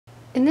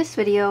In this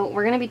video,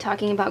 we're going to be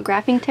talking about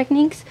graphing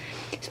techniques,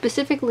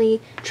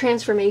 specifically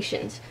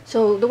transformations.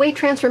 So the way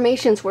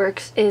transformations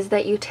works is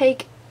that you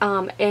take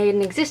an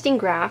existing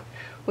graph,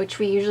 which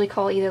we usually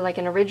call either like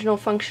an original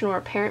function or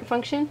a parent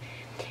function,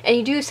 and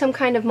you do some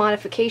kind of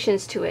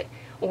modifications to it,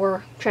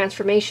 or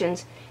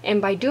transformations,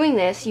 and by doing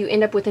this, you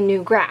end up with a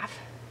new graph.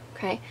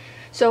 Okay,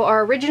 so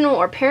our original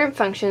or parent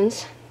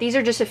functions, these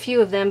are just a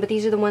few of them, but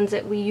these are the ones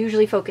that we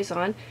usually focus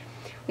on.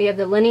 We have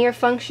the linear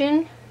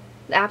function,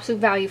 the absolute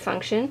value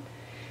function,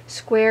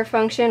 square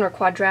function or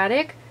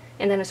quadratic,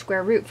 and then a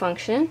square root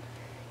function,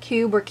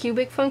 cube or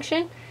cubic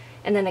function,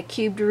 and then a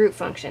cubed root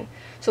function.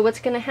 So what's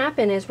going to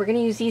happen is we're going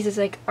to use these as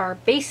like our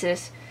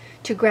basis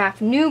to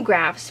graph new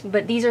graphs,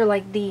 but these are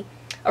like the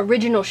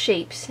original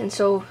shapes. And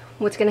so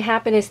what's going to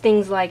happen is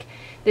things like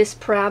this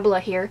parabola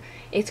here,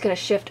 it's going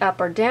to shift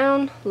up or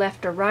down,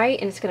 left or right,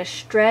 and it's going to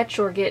stretch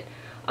or get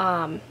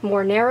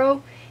more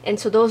narrow. And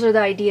so those are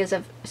the ideas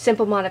of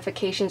simple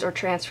modifications or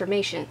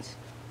transformations.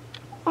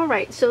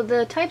 Alright, so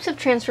the types of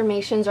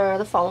transformations are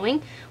the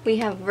following. We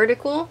have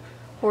vertical,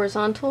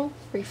 horizontal,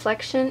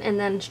 reflection, and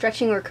then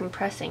stretching or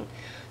compressing.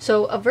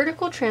 So a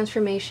vertical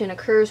transformation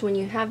occurs when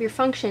you have your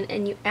function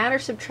and you add or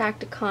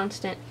subtract a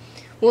constant,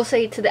 we'll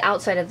say to the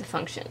outside of the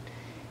function.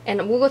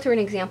 And we'll go through an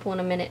example in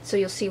a minute so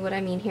you'll see what I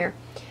mean here.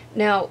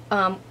 Now,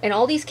 in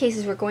all these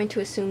cases we're going to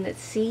assume that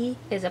c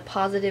is a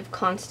positive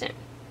constant.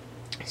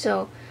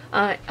 So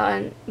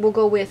we'll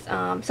go with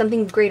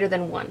something greater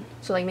than 1.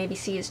 So like maybe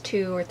c is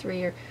 2 or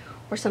 3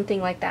 or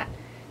something like that,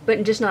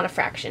 but just not a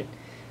fraction.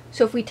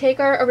 So if we take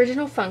our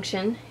original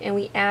function and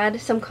we add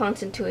some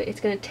constant to it, it's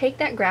going to take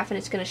that graph and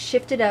it's going to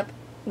shift it up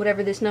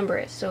whatever this number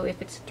is. So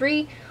if it's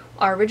 3,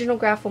 our original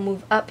graph will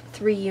move up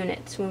 3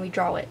 units when we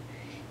draw it.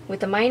 With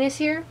the minus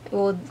here, it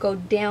will go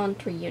down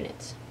 3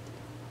 units.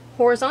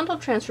 Horizontal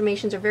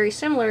transformations are very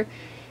similar,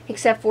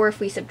 except for if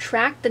we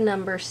subtract the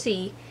number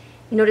c,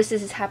 notice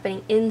this is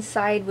happening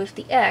inside with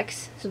the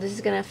x, so this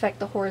is going to affect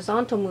the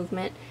horizontal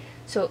movement.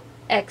 So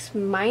x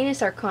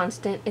minus our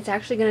constant, it's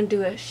actually going to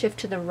do a shift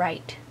to the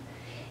right.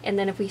 And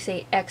then if we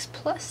say x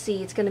plus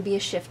c, it's going to be a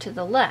shift to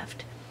the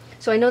left.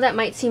 So I know that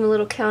might seem a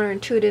little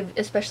counterintuitive,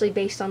 especially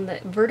based on the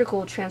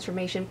vertical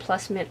transformation,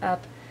 plus meant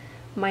up,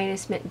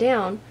 minus meant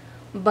down.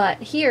 But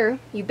here,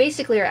 you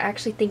basically are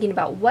actually thinking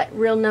about what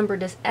real number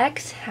does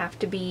x have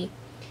to be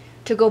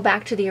to go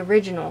back to the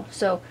original.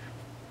 So,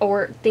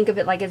 or think of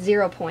it like a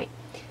 0 point.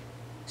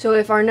 So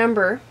if our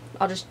number,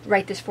 I'll just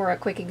write this for a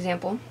quick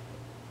example.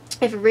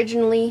 If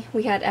originally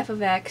we had f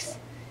of x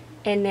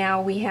and now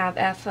we have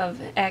f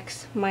of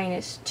x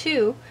minus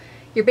 2,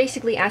 you're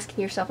basically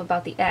asking yourself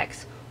about the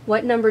x.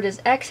 What number does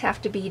x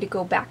have to be to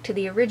go back to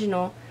the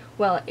original?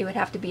 Well, it would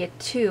have to be a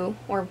 2,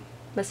 or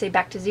let's say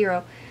back to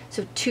 0.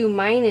 So 2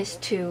 minus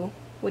 2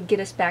 would get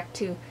us back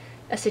to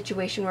a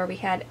situation where we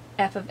had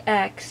f of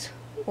x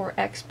or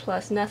x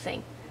plus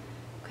nothing.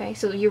 Okay,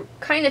 so you're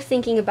kind of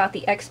thinking about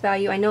the x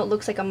value. I know it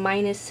looks like a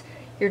minus,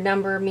 your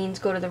number means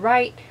go to the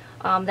right.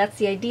 That's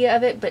the idea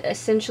of it, but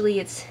essentially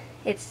it's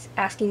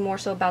asking more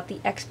so about the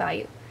x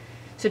value.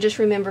 So just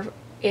remember,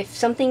 if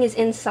something is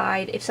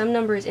inside, if some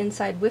number is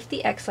inside with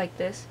the x like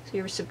this, so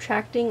you're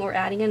subtracting or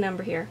adding a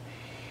number here,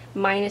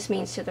 minus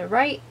means to the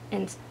right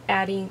and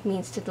adding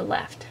means to the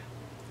left.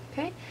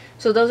 Okay,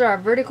 so those are our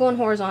vertical and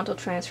horizontal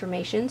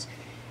transformations.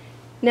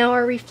 Now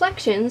our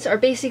reflections are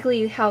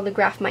basically how the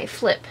graph might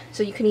flip.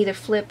 So you can either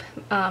flip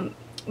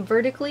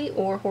vertically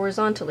or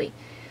horizontally.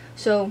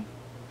 So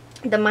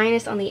the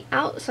minus on the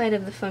outside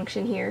of the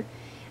function here,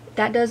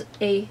 that does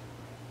a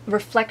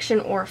reflection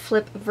or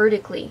flip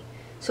vertically.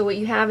 So what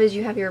you have is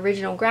you have your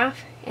original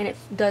graph and it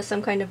does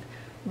some kind of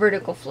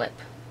vertical flip.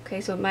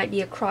 Okay, so it might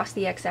be across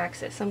the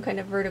x-axis, some kind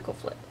of vertical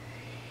flip.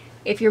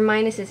 If your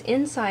minus is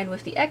inside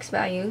with the x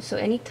value, so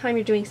anytime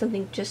you're doing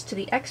something just to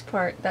the x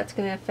part, that's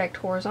going to affect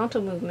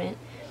horizontal movement.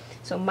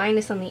 So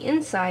minus on the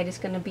inside is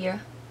going to be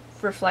a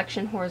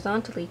reflection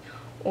horizontally,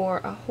 or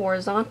a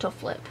horizontal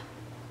flip.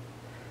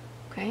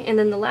 Okay, and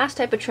then the last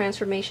type of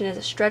transformation is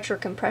a stretch or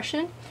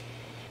compression.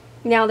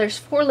 Now there's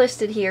 4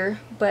 listed here,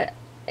 but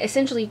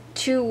essentially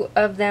 2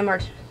 of them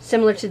are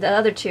similar to the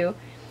other 2.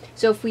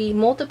 So if we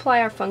multiply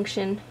our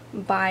function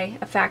by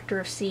a factor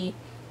of c,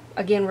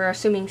 again we're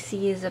assuming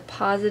c is a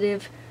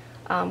positive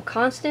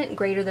constant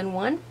greater than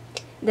 1,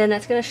 then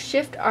that's going to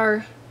shift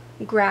our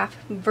graph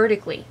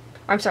vertically.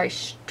 I'm sorry,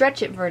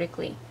 stretch it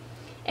vertically.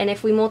 And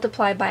if we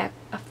multiply by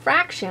a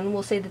fraction,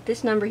 we'll say that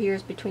this number here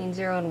is between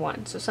 0 and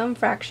 1. So some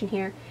fraction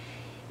here,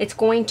 it's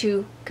going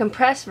to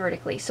compress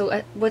vertically.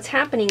 So what's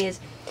happening is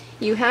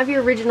you have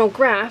your original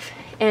graph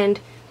and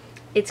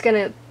it's going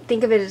to,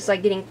 think of it as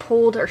like getting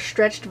pulled or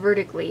stretched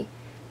vertically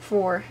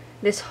for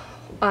this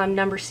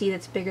number c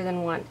that's bigger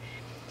than 1.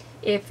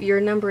 If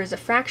your number is a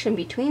fraction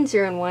between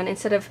 0 and 1,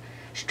 instead of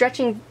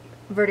stretching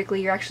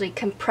vertically, you're actually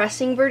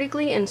compressing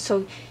vertically, and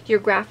so your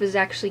graph is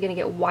actually going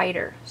to get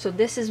wider. So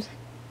this is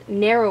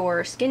narrower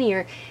or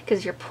skinnier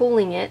because you're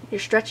pulling it, you're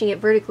stretching it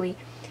vertically,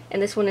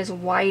 and this one is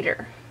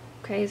wider.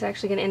 Okay, it's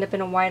actually going to end up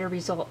in a wider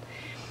result.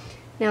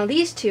 Now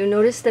these two,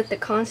 notice that the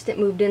constant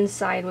moved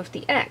inside with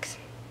the x.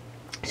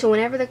 So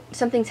whenever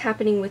something's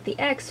happening with the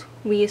x,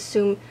 we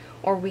assume,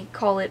 or we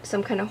call it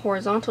some kind of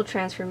horizontal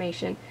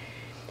transformation.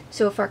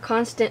 So if our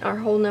constant, our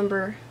whole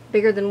number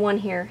bigger than 1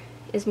 here,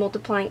 is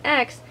multiplying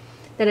x,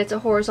 then it's a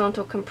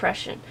horizontal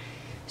compression.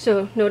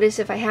 So notice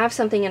if I have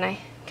something and I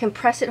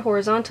compress it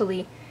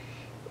horizontally,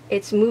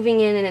 it's moving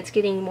in and it's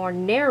getting more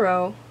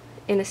narrow,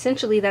 and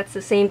essentially that's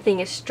the same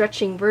thing as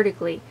stretching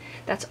vertically.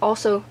 That's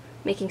also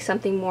making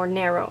something more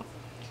narrow.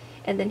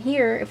 And then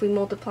here, if we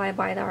multiply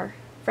by our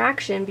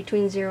fraction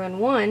between 0 and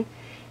 1,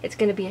 it's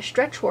going to be a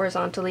stretch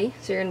horizontally,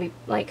 so you're going to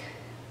be like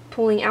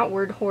pulling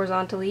outward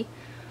horizontally,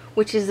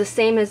 which is the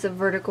same as the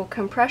vertical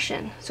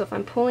compression. So if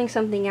I'm pulling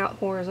something out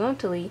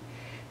horizontally,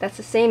 that's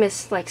the same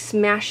as like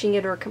smashing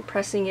it or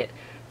compressing it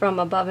from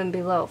above and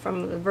below,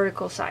 from the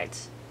vertical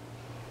sides.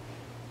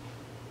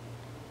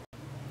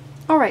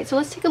 Alright, so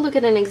let's take a look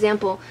at an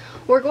example.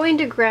 We're going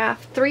to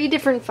graph 3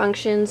 different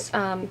functions,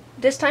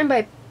 this time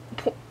by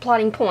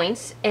plotting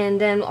points,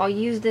 and then I'll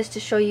use this to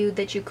show you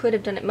that you could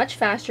have done it much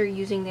faster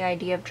using the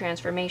idea of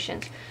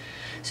transformations.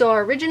 So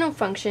our original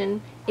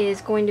function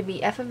is going to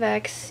be f of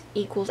x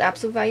equals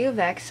absolute value of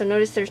x. So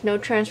notice there's no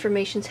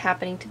transformations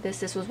happening to this.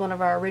 This was one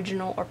of our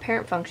original or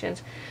parent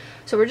functions.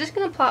 So we're just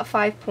going to plot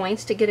 5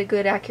 points to get a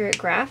good accurate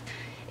graph.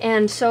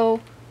 And so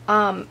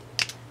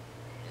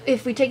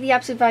if we take the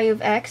absolute value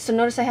of x, so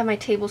notice I have my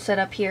table set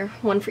up here,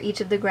 one for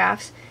each of the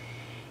graphs.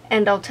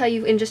 And I'll tell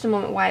you in just a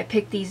moment why I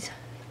picked these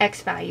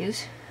x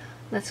values.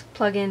 Let's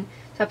plug in,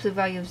 so absolute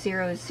value of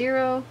 0 is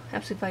 0,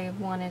 absolute value of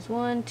 1 is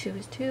 1, 2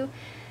 is 2.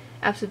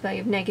 Absolute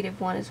value of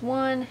 -1 is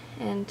 1,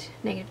 and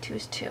 -2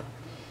 is 2.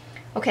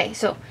 Okay,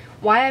 so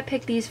why I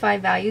picked these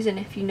 5 values, and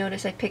if you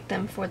notice I picked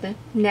them for the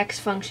next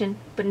function,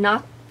 but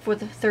not for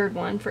the third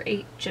one, for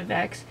h of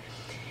x,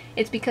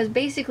 it's because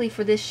basically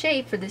for this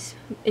shape, for this,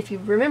 if you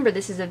remember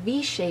this is a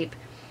V shape,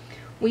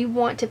 we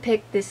want to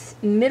pick this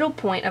middle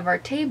point of our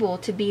table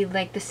to be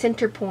like the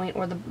center point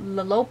or the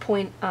low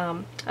point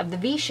of the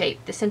V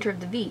shape, the center of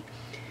the V.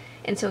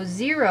 And so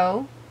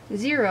 0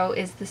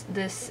 is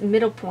this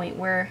middle point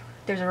where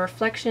there's a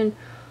reflection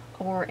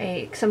or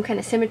some kind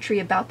of symmetry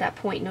about that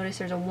point. Notice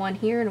there's a 1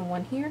 here and a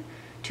 1 here,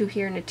 2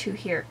 here and a 2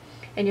 here.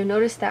 And you'll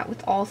notice that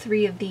with all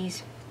 3 of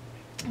these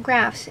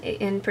graphs,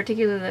 in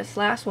particular this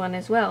last one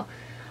as well,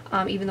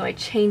 even though I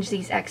changed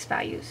these x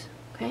values.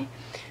 Okay,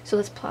 so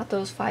let's plot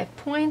those 5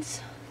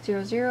 points,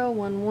 0, 0,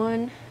 1,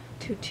 1,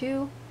 2,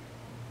 2.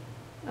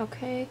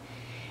 Okay,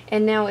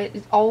 and now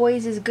it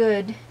always is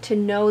good to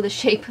know the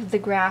shape of the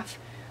graph.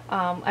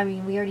 I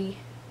mean, we already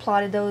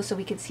plotted those so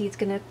we could see it's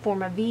going to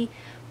form a V,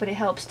 but it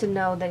helps to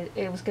know that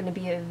it was going to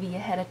be a V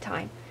ahead of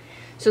time.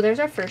 So there's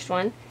our first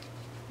one.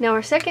 Now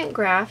our second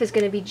graph is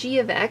going to be g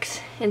of x,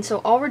 and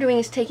so all we're doing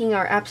is taking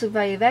our absolute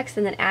value of x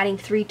and then adding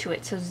 3 to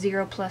it. So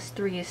 0 plus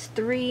 3 is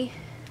 3.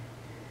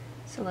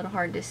 It's a little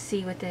hard to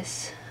see with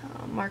this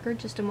marker,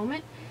 just a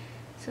moment.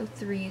 So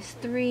 3 is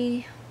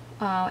 3.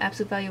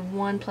 Absolute value of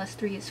 1 plus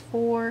 3 is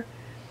 4.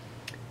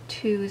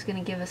 2 is going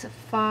to give us a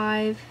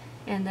 5.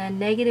 And then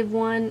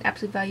 -1,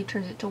 absolute value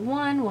turns it to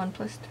 1. 1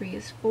 plus 3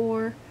 is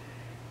 4.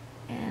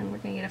 And we're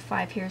going to get a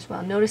 5 here as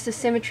well. Notice the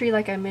symmetry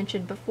like I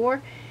mentioned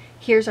before.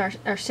 Here's our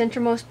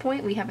centermost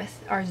point. We have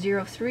our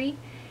 0, 3.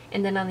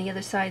 And then on the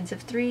other sides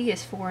of 3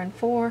 is 4 and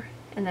 4.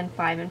 And then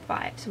 5 and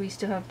 5. So we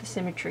still have the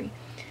symmetry.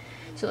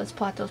 So let's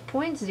plot those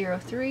points. 0,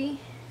 3.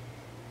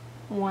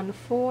 1,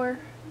 4.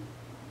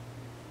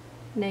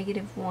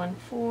 -1,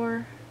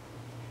 4.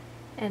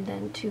 And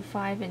then 2,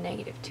 5 and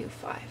 -2,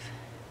 5.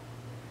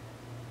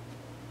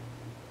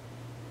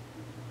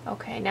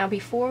 Okay, now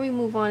before we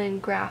move on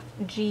and graph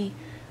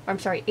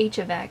h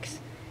of x,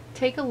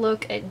 take a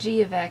look at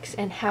g of x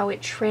and how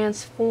it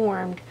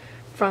transformed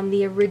from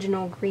the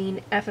original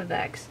green f of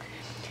x.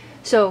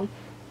 So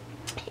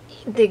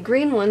the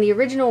green one, the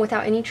original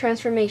without any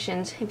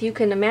transformations, if you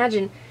can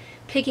imagine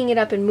picking it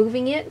up and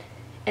moving it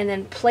and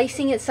then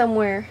placing it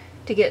somewhere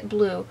to get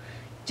blue,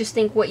 just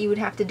think what you would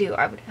have to do.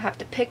 I would have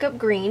to pick up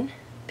green,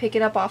 pick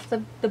it up off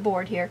the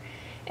board here,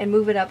 and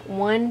move it up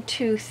 1,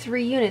 2,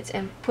 3 units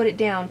and put it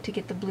down to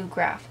get the blue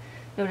graph.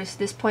 Notice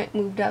this point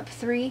moved up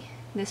 3,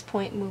 this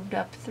point moved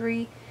up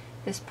 3,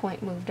 this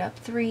point moved up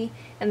 3,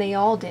 and they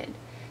all did.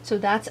 So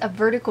that's a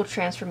vertical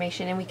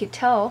transformation, and we could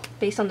tell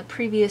based on the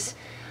previous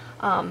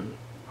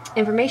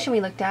information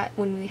we looked at,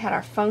 when we had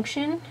our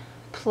function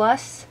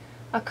plus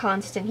a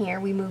constant here,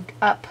 we moved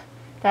up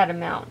that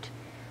amount.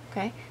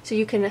 Okay, so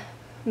you can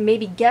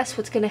maybe guess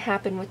what's going to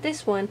happen with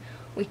this one.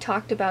 We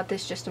talked about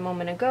this just a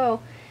moment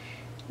ago.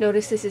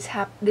 Notice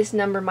this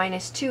number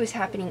 -2 is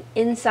happening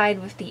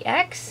inside with the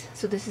x,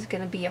 so this is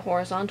going to be a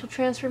horizontal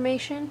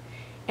transformation.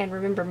 And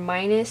remember,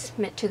 minus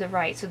meant to the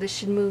right, so this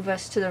should move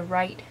us to the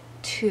right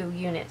 2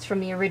 units from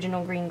the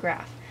original green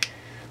graph.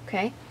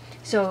 Okay,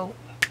 so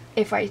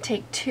if I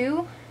take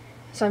 2,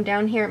 so I'm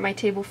down here at my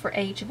table for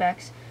h of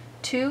x,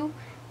 2,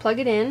 plug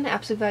it in,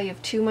 absolute value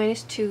of 2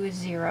 minus 2 is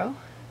 0.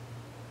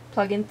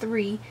 Plug in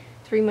 3,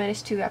 3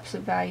 minus 2,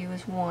 absolute value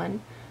is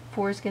 1.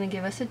 4 is going to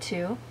give us a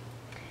 2.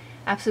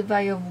 Absolute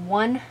value of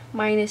 1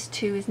 minus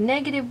 2 is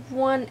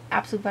 -1.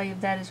 Absolute value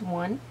of that is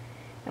 1.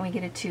 And we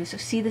get a 2. So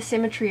see the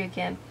symmetry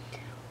again.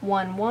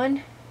 1,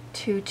 1,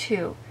 2,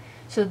 2.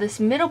 So this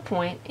middle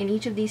point in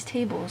each of these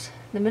tables,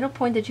 the middle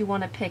point that you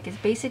want to pick is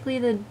basically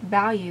the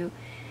value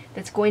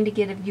that's going to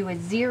give you a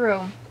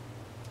 0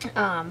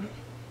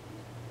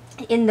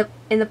 in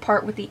the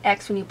part with the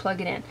x when you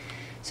plug it in.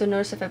 So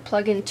notice if I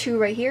plug in 2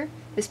 right here,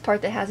 this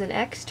part that has an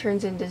x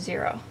turns into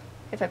 0.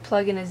 If I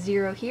plug in a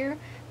 0 here,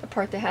 the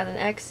part that has an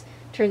x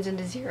turns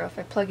into 0. If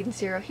I plug in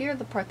 0 here,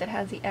 the part that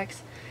has the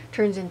x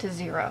turns into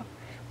 0.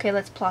 Okay,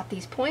 let's plot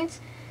these points.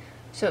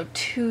 So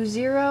 2,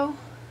 0,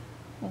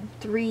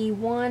 3,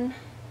 1,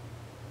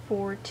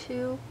 4,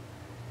 2,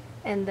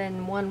 and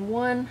then 1,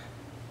 1,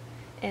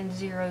 and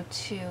 0,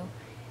 2.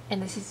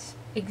 And this is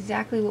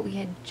exactly what we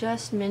had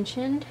just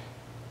mentioned.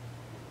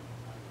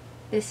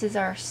 This is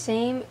our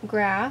same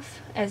graph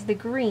as the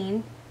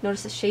green.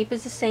 Notice the shape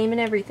is the same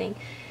and everything.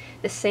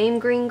 The same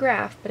green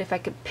graph, but if I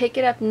could pick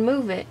it up and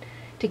move it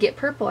to get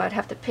purple, I'd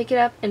have to pick it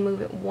up and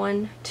move it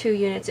 1, 2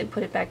 units and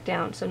put it back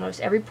down. So notice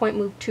every point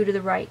moved 2 to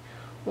the right.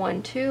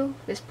 1, 2,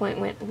 this point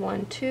went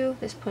 1, 2,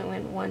 this point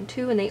went 1,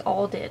 2, and they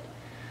all did.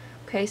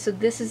 Okay, so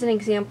this is an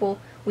example.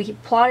 We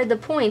plotted the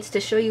points to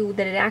show you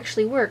that it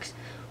actually works,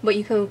 but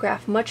you can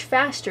graph much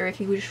faster if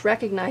you just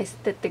recognize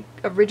that the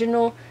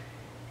original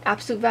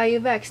absolute value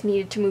of x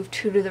needed to move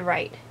 2 to the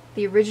right.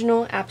 The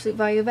original absolute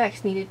value of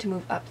x needed to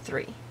move up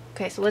 3.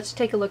 Okay, so let's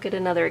take a look at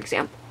another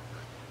example.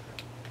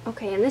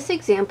 Okay, in this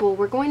example,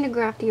 we're going to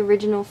graph the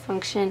original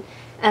function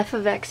f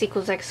of x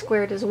equals x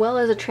squared as well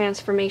as a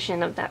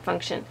transformation of that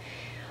function.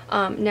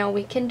 Now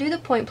we can do the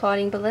point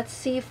plotting, but let's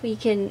see if we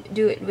can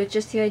do it with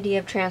just the idea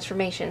of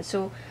transformation.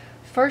 So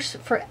first,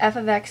 for f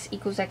of x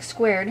equals x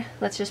squared,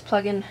 let's just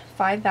plug in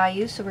 5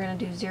 values. So we're going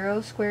to do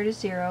 0 squared is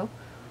 0,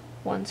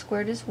 1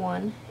 squared is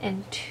 1,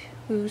 and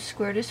 2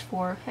 squared is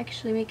 4.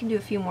 Actually, we can do a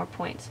few more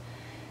points.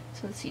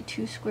 So let's see,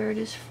 2 squared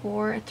is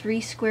 4,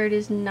 3 squared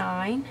is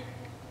 9.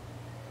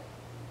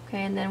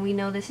 Okay, and then we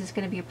know this is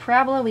going to be a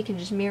parabola. We can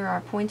just mirror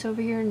our points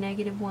over here.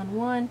 Negative 1,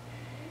 1,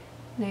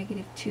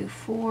 negative 2,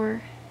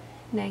 4,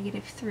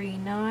 negative 3,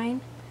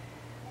 9.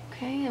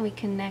 Okay, and we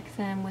connect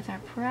them with our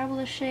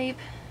parabola shape.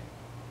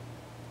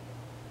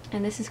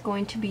 And this is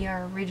going to be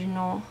our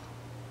original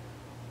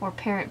or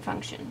parent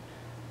function.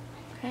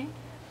 Okay.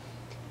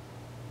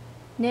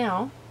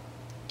 Now,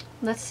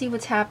 let's see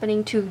what's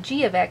happening to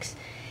g of x.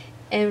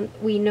 And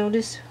we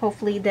notice,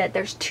 hopefully, that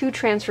there's 2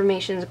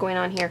 transformations going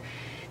on here.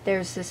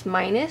 There's this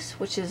minus,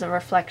 which is a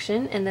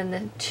reflection, and then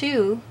the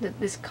 2,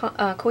 this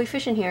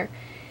coefficient here,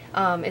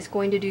 is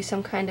going to do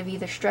some kind of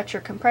either stretch or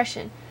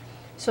compression.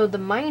 So the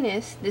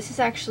minus, this is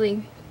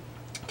actually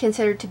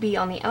considered to be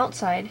on the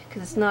outside,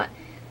 because it's not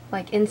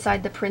like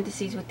inside the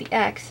parentheses with the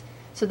x.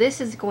 So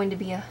this is going to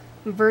be a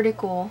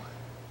vertical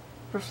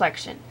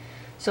reflection.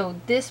 So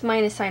this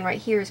minus sign right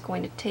here is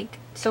going to take,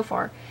 so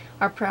far,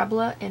 our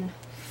parabola and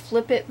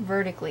flip it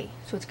vertically.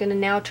 So it's going to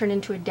now turn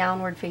into a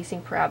downward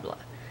facing parabola.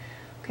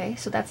 Okay,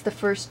 so that's the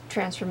first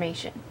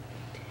transformation.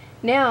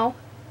 Now,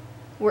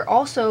 we're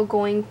also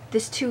going,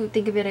 this 2,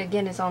 think of it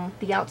again as on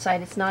the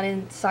outside. It's not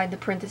inside the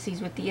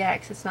parentheses with the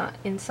x. It's not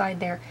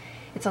inside there.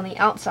 It's on the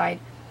outside.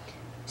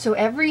 So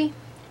every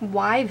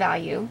y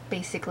value,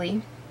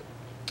 basically,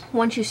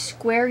 once you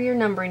square your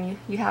number and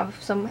you have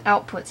some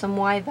output, some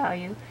y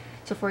value.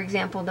 So for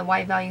example, the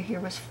y value here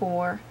was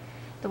 4.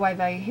 The y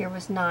value here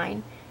was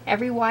 9.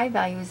 Every y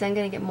value is then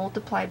going to get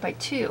multiplied by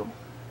 2.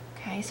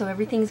 Okay, so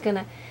everything's going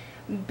to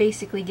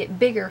basically get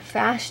bigger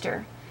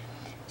faster.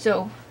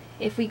 So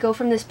if we go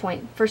from this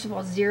point, first of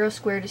all, 0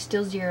 squared is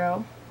still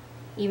 0,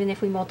 even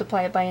if we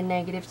multiply it by a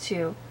negative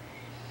 2.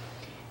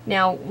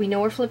 Now, we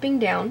know we're flipping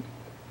down.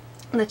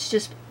 Let's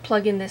just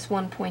plug in this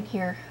 1 point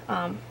here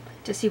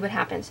to see what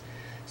happens.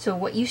 So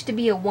what used to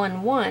be a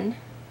 1, 1,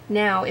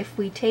 now if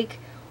we take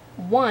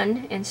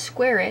 1 and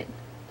square it,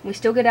 we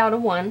still get out a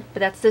 1,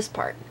 but that's this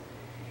part.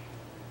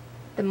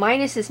 The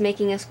minus is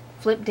making us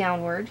flip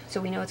downward,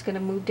 so we know it's going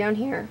to move down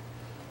here.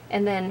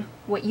 And then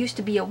what used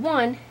to be a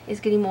 1 is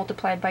getting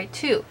multiplied by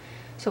 2.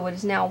 So what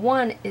is now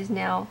 1 is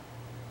now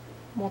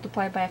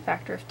multiplied by a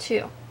factor of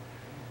 2.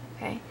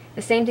 Okay.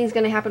 The same thing is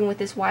going to happen with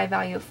this y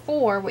value of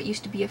 4. What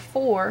used to be a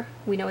 4,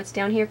 we know it's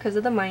down here because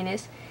of the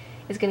minus,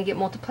 is going to get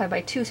multiplied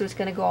by 2, so it's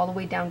going to go all the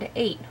way down to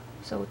 8.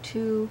 So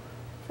 2,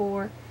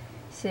 4,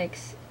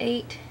 6,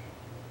 8.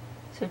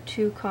 So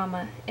 2,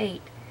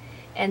 8.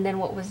 And then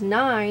what was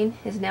 9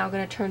 is now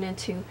going to turn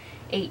into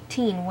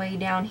 18 way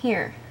down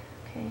here.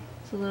 Okay.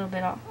 A little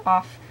bit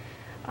off,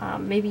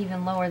 maybe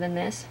even lower than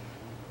this,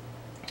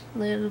 a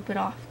little bit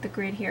off the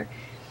grid here.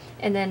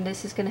 And then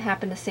this is going to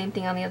happen the same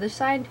thing on the other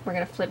side. We're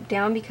going to flip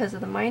down because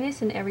of the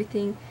minus, and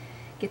everything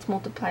gets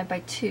multiplied by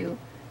 2.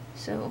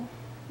 So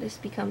this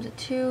becomes a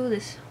 2,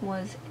 this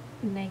was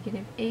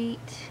negative 8,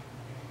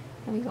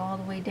 and we go all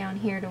the way down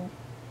here to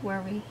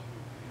where we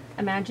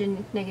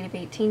imagine negative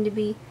 18 to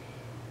be,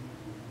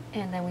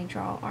 and then we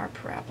draw our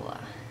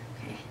parabola.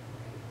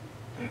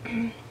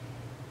 Okay.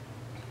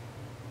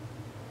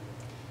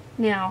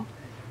 Now,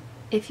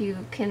 if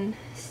you can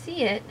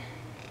see it,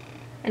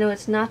 I know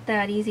it's not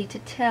that easy to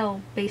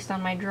tell based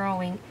on my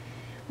drawing,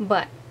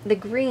 but the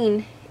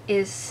green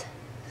is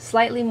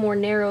slightly more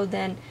narrow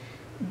than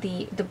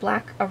the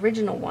black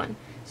original one.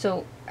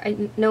 So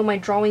I know my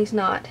drawing's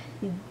not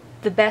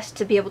the best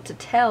to be able to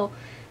tell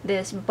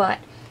this, but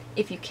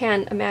if you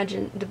can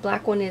imagine, the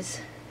black one is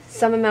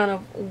some amount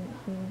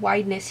of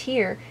wideness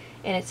here,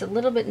 and it's a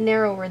little bit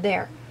narrower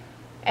there.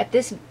 At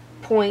this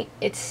point,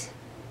 it's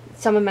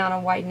some amount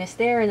of wideness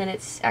there, and then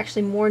it's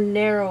actually more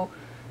narrow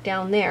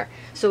down there.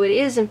 So it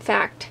is in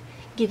fact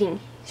getting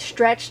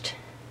stretched.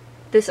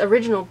 This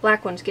original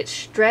black one gets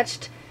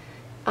stretched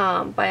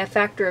by a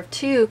factor of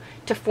 2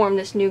 to form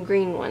this new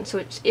green one. So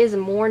it is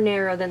more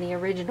narrow than the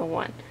original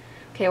one.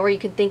 Okay, or you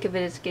can think of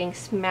it as getting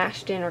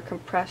smashed in or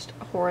compressed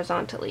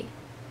horizontally.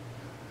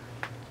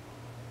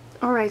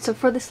 Alright, so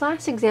for this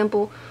last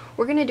example,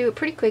 we're going to do it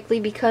pretty quickly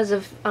because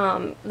of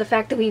the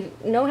fact that we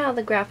know how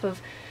the graph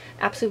of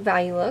absolute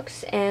value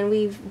looks, and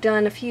we've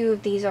done a few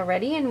of these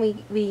already, and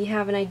we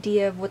have an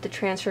idea of what the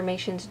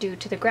transformations do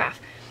to the graph.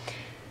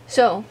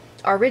 So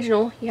our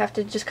original, you have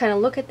to just kind of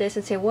look at this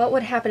and say, what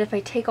would happen if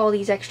I take all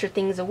these extra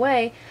things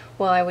away?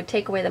 Well, I would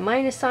take away the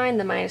minus sign,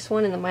 the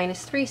 -1, and the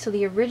 -3, so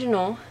the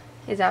original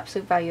is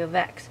absolute value of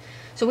x.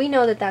 So we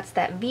know that that's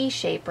that V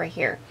shape right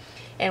here,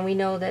 and we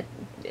know that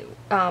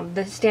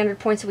the standard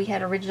points that we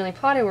had originally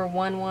plotted were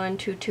 1, 1,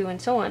 2, 2,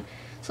 and so on.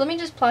 So let me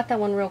just plot that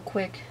one real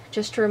quick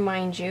just to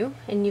remind you,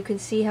 and you can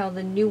see how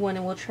the new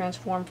one will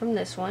transform from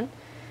this one.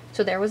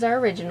 So there was our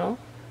original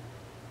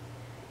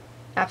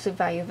absolute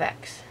value of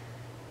x.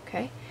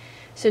 Okay,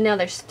 so now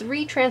there's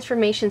 3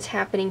 transformations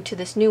happening to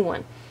this new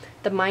one.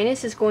 The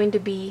minus is going to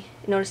be,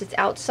 notice it's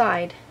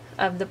outside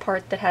of the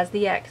part that has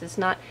the x, it's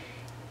not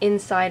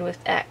inside with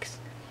x.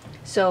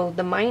 So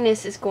the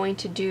minus is going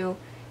to do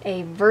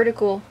a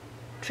vertical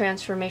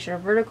transformation or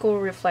vertical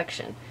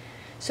reflection.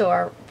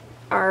 So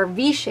our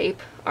V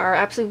shape, our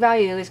absolute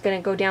value, is going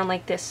to go down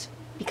like this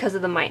because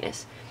of the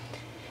minus.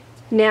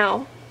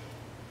 Now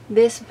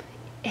this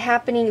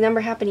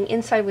number happening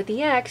inside with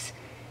the x,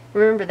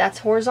 remember that's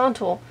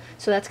horizontal,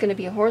 so that's going to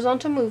be a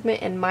horizontal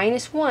movement, and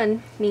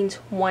 -1 means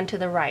 1 to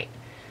the right.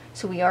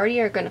 So we already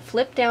are going to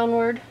flip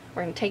downward.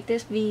 We're going to take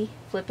this V,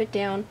 flip it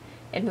down,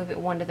 and move it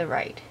 1 to the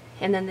right.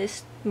 And then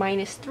this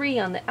 -3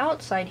 on the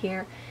outside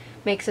here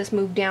makes us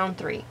move down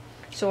 3.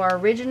 So our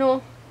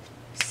original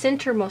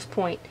centermost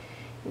point,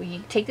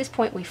 we take this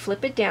point, we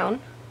flip it down,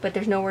 but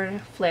there's nowhere to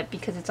flip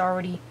because it's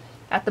already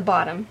at the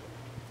bottom.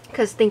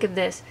 Because think of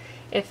this,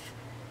 if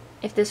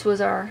this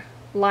was our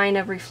line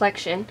of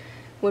reflection,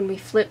 when we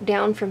flip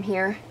down from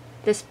here,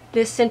 this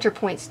center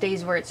point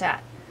stays where it's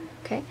at.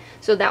 Okay,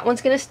 so that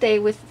one's going to stay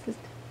with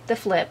the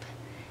flip.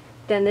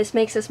 Then this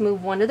makes us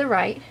move 1 to the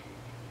right,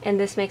 and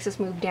this makes us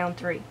move down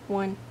 3.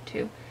 1,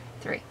 2,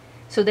 3.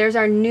 So there's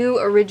our new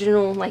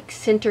original like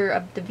center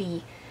of the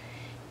V.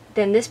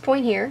 Then this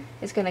point here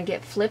is going to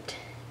get flipped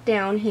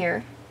down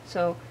here.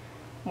 So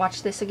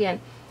watch this again.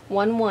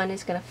 1, 1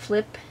 is going to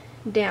flip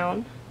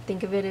down.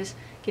 Think of it as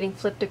getting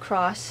flipped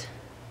across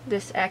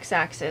this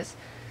x-axis.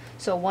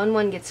 So 1,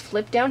 1 gets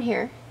flipped down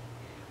here.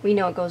 We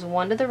know it goes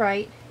 1 to the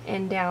right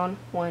and down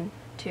 1,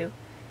 2,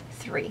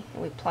 3.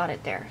 And we plot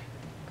it there.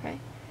 Okay.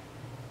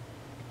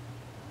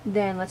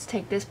 Then let's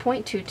take this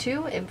point 2,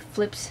 2. It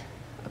flips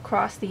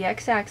across the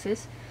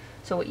x-axis.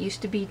 So what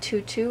used to be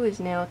 2, 2 is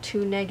now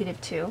 2,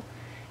 -2.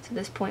 So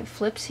this point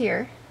flips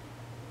here.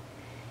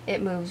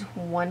 It moves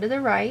 1 to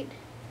the right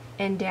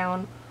and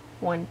down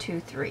 1, 2,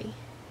 3.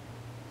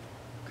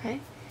 Okay.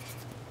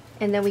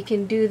 And then we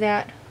can do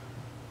that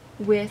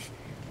with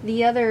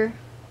the other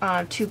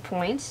 2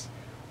 points,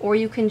 or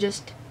you can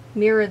just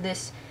mirror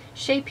this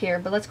shape here,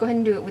 but let's go ahead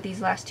and do it with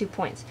these last 2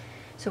 points.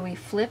 So we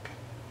flip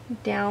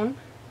down,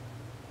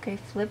 okay,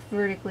 flip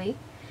vertically,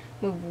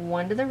 move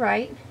 1 to the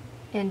right,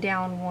 and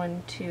down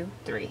 1, 2,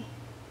 3.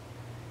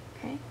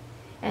 Okay,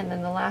 and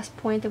then the last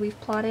point that we've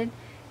plotted,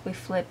 we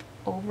flip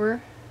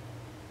over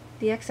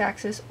the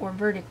x-axis or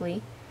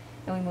vertically,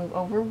 and we move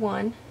over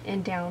 1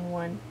 and down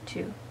 1,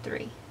 2,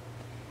 3.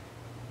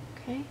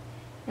 Okay,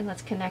 and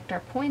let's connect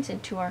our points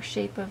into our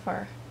shape of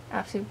our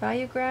absolute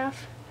value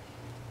graph.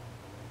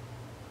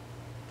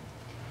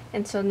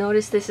 And so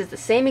notice this is the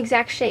same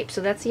exact shape,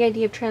 so that's the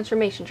idea of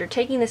transformations. You're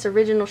taking this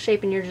original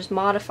shape and you're just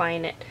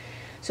modifying it.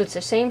 So it's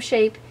the same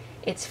shape,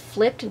 it's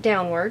flipped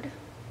downward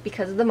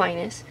because of the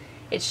minus,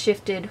 it's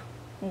shifted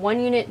 1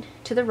 unit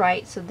to the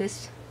right, so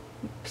this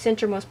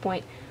centermost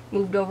point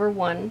moved over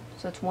 1,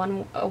 so it's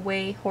 1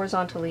 away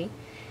horizontally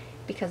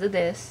because of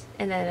this,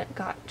 and then it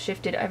got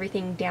shifted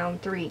everything down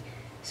 3.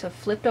 So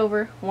flipped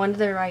over 1 to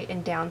the right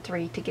and down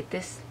 3 to get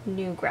this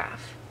new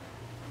graph.